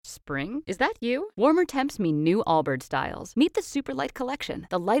Spring? Is that you? Warmer temps mean new Allbirds styles. Meet the Superlight Collection,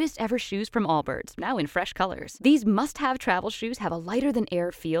 the lightest ever shoes from Allbirds, now in fresh colors. These must-have travel shoes have a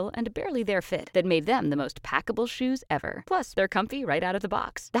lighter-than-air feel and a barely-there fit that made them the most packable shoes ever. Plus, they're comfy right out of the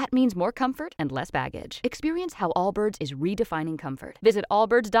box. That means more comfort and less baggage. Experience how Allbirds is redefining comfort. Visit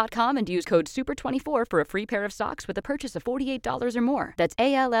allbirds.com and use code SUPER24 for a free pair of socks with a purchase of $48 or more. That's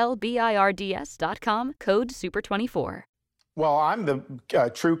ALLBIRDS.com, code SUPER24. Well, I'm the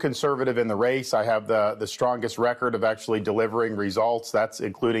true conservative in the race. I have the strongest record of actually delivering results. That's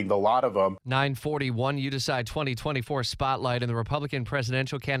including the lot of them. 9:41, You Decide 2024 Spotlight, and the Republican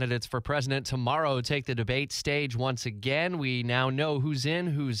presidential candidates for president tomorrow take the debate stage once again. We now know who's in,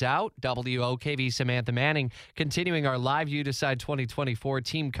 who's out. WOKV Samantha Manning continuing our live You Decide 2024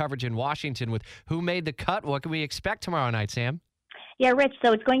 team coverage in Washington with who made the cut. What can we expect tomorrow night, Sam? Yeah, Rich,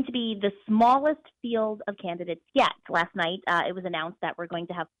 so it's going to be the smallest field of candidates yet. Last night, it was announced that we're going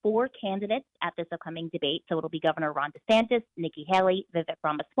to have 4 candidates at this upcoming debate. So it'll be Governor Ron DeSantis, Nikki Haley, Vivek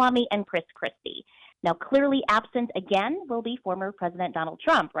Ramaswamy, and Chris Christie. Now, clearly absent again will be former President Donald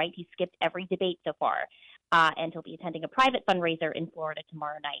Trump, right? He skipped every debate so far. And he'll be attending a private fundraiser in Florida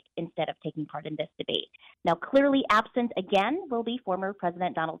tomorrow night instead of taking part in this debate. Now, clearly absent again will be former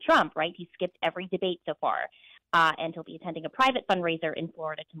President Donald Trump, right? He skipped every debate so far. And he'll be attending a private fundraiser in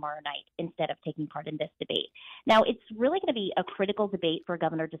Florida tomorrow night instead of taking part in this debate. Now, it's really going to be a critical debate for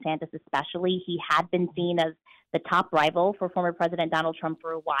Governor DeSantis especially. He had been seen as the top rival for former President Donald Trump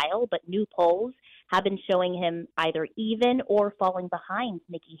for a while, but new polls have been showing him either even or falling behind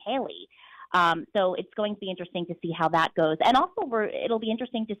Nikki Haley. So it's going to be interesting to see how that goes. And also, it'll be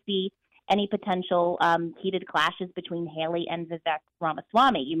interesting to see any potential heated clashes between Haley and Vivek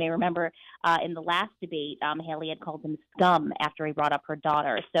Ramaswamy. You may remember in the last debate, Haley had called him scum after he brought up her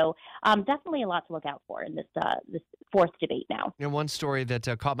daughter. So definitely a lot to look out for in this fourth debate now. And one story that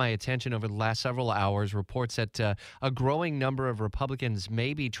caught my attention over the last several hours reports that a growing number of Republicans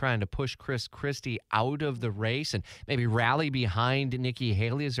may be trying to push Chris Christie out of the race and maybe rally behind Nikki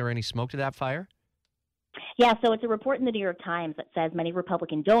Haley. Is there any smoke to that fire? Yeah, so it's a report in the New York Times that says many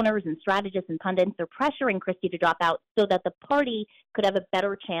Republican donors and strategists and pundits are pressuring Christie to drop out so that the party could have a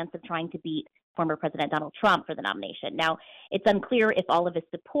better chance of trying to beat former President Donald Trump for the nomination. Now, it's unclear if all of his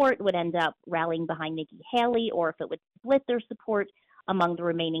support would end up rallying behind Nikki Haley or if it would split their support among the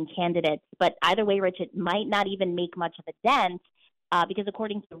remaining candidates. But either way, Rich, it might not even make much of a dent because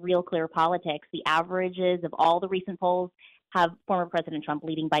according to Real Clear Politics, the averages of all the recent polls have former President Trump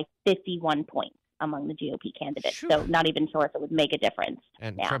leading by 51 points among the GOP candidates. Sure. So not even sure if it would make a difference.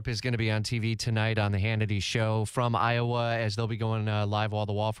 And Trump is going to be on TV tonight on the Hannity Show from Iowa as they'll be going live wall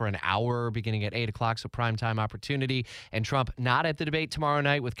to wall for an hour beginning at 8 o'clock, so primetime opportunity. And Trump not at the debate tomorrow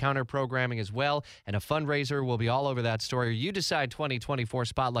night with counter-programming as well. And a fundraiser will be all over that story. You Decide 2024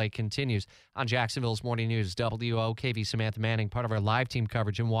 Spotlight continues on Jacksonville's Morning News. WOKV Samantha Manning, part of our live team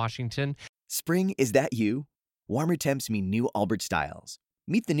coverage in Washington. Spring, is that you? Warmer temps mean new Allbirds styles.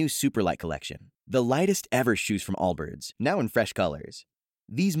 Meet the new Superlight Collection, the lightest ever shoes from Allbirds, now in fresh colors.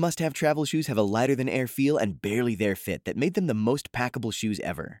 These must-have travel shoes have a lighter-than-air feel and barely-there fit that made them the most packable shoes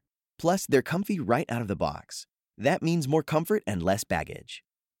ever. Plus, they're comfy right out of the box. That means more comfort and less baggage.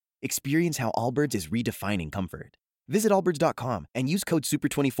 Experience how Allbirds is redefining comfort. Visit allbirds.com and use code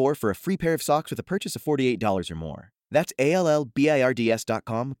SUPER24 for a free pair of socks with a purchase of $48 or more. That's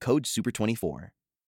ALLBIRDS.com, code SUPER24.